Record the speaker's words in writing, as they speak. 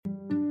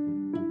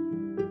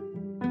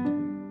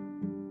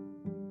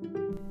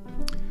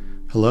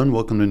Hello and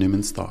welcome to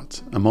Newman's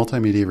Thoughts, a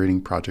multimedia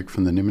reading project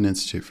from the Newman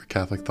Institute for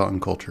Catholic Thought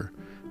and Culture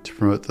to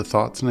promote the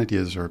thoughts and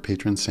ideas of our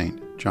patron saint,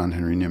 John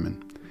Henry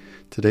Newman.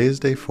 Today is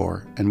day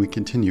 4, and we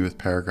continue with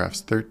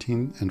paragraphs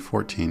 13 and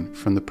 14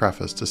 from the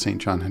preface to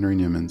St. John Henry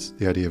Newman's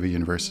The Idea of a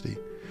University.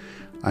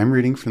 I'm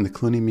reading from the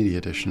Cluny Media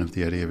edition of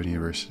The Idea of a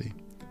University.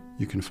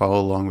 You can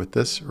follow along with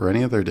this or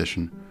any other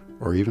edition,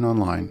 or even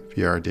online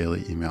via our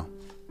daily email.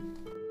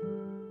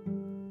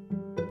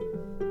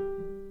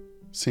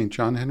 St.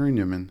 John Henry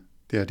Newman,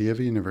 The Idea of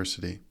a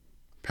University,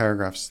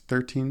 paragraphs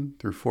 13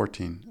 through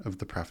 14 of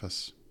the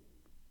preface.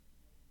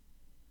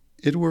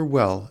 It were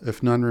well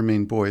if none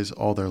remain boys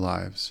all their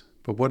lives,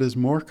 but what is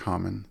more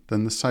common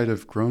than the sight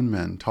of grown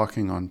men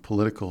talking on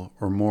political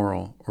or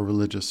moral or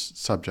religious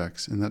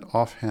subjects in that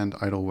offhand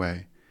idle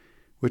way,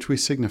 which we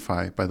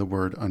signify by the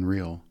word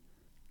unreal,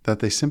 that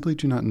they simply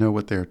do not know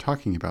what they are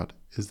talking about,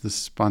 is the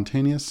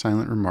spontaneous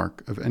silent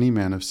remark of any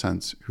man of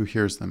sense who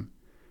hears them.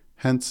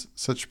 Hence,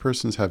 such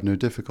persons have no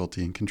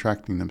difficulty in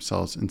contracting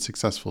themselves in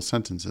successful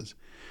sentences,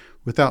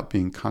 without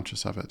being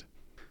conscious of it.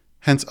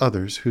 Hence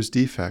others, whose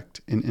defect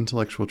in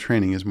intellectual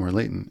training is more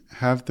latent,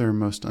 have their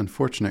most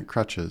unfortunate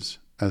crutches,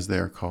 as they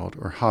are called,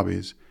 or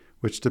hobbies,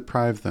 which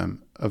deprive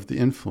them of the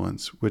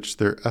influence which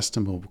their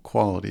estimable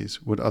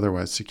qualities would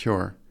otherwise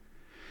secure.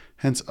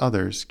 Hence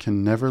others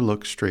can never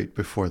look straight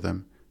before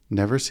them,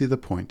 never see the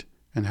point,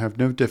 and have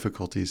no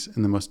difficulties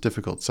in the most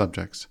difficult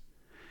subjects.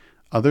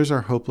 Others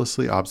are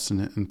hopelessly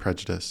obstinate in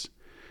prejudice,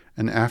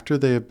 and after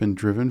they have been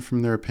driven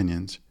from their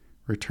opinions,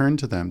 return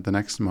to them the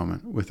next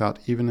moment without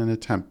even an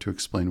attempt to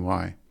explain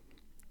why.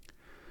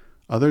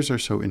 Others are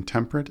so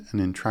intemperate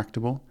and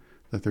intractable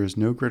that there is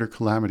no greater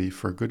calamity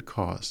for a good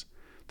cause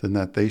than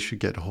that they should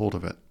get hold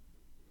of it.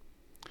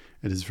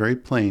 It is very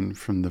plain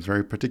from the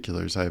very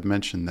particulars I have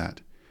mentioned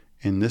that,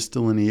 in this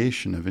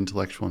delineation of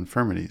intellectual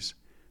infirmities,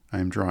 I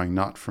am drawing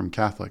not from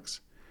Catholics,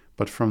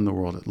 but from the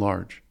world at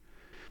large.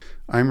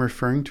 I am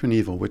referring to an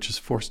evil which is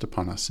forced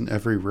upon us in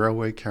every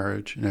railway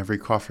carriage, in every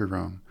coffee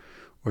room,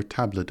 or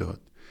table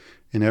d'hôte,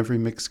 in every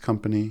mixed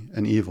company,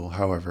 an evil,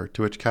 however,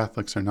 to which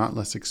Catholics are not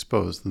less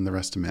exposed than the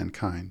rest of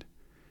mankind.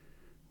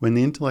 When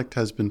the intellect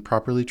has been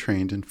properly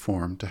trained and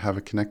formed to have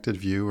a connected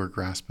view or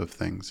grasp of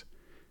things,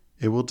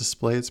 it will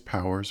display its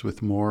powers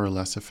with more or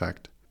less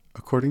effect,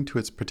 according to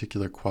its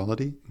particular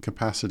quality and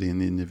capacity in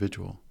the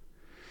individual.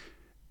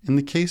 In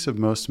the case of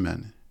most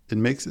men, it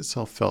makes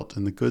itself felt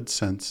in the good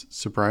sense,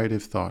 sobriety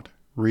of thought,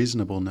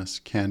 reasonableness,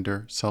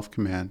 candor,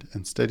 self-command,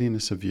 and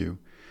steadiness of view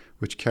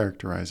which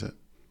characterize it.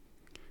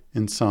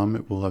 In some,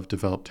 it will have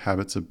developed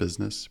habits of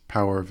business,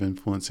 power of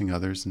influencing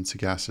others, and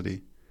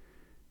sagacity.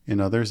 In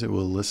others, it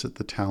will elicit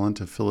the talent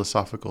of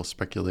philosophical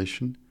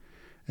speculation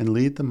and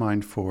lead the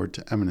mind forward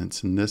to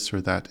eminence in this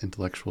or that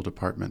intellectual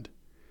department.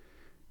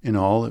 In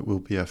all, it will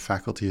be a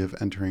faculty of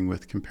entering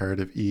with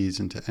comparative ease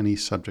into any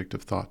subject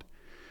of thought,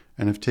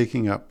 and of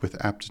taking up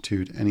with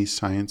aptitude any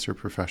science or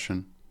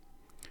profession.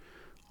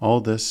 All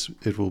this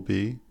it will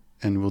be,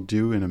 and will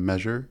do in a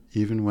measure,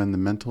 even when the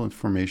mental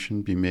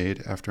information be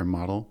made after a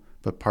model,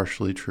 but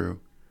partially true.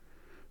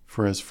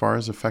 For as far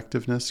as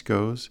effectiveness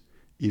goes,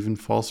 even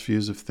false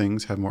views of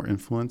things have more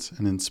influence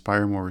and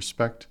inspire more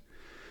respect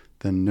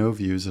than no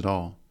views at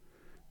all.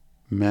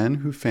 Men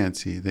who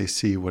fancy they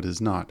see what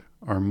is not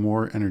are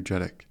more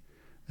energetic,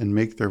 and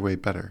make their way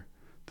better,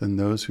 than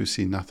those who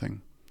see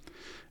nothing.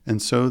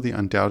 And so the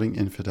undoubting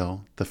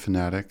infidel, the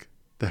fanatic,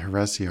 the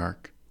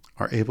heresiarch,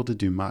 are able to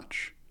do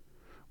much,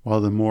 while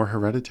the more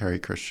hereditary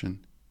Christian,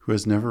 who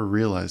has never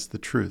realized the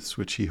truths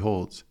which he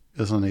holds,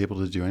 is unable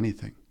to do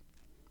anything.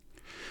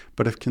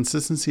 But if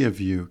consistency of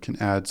view can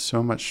add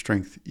so much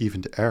strength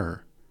even to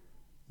error,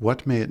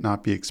 what may it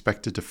not be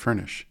expected to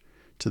furnish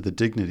to the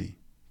dignity,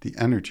 the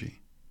energy,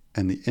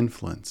 and the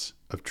influence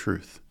of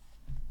truth?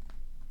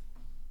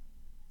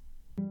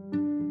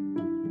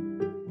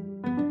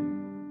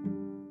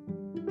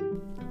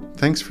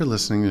 Thanks for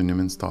listening to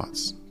Newman's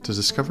Thoughts. To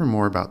discover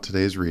more about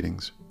today's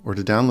readings, or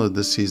to download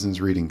this season's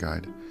reading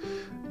guide,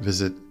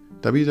 visit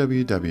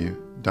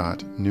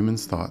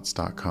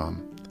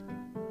www.newmansthoughts.com.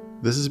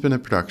 This has been a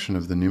production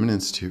of the Newman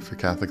Institute for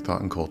Catholic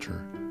Thought and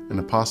Culture, an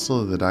apostle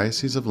of the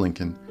Diocese of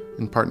Lincoln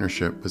in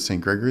partnership with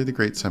St. Gregory the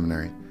Great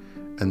Seminary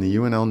and the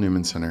UNL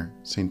Newman Center,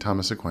 St.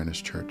 Thomas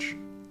Aquinas Church.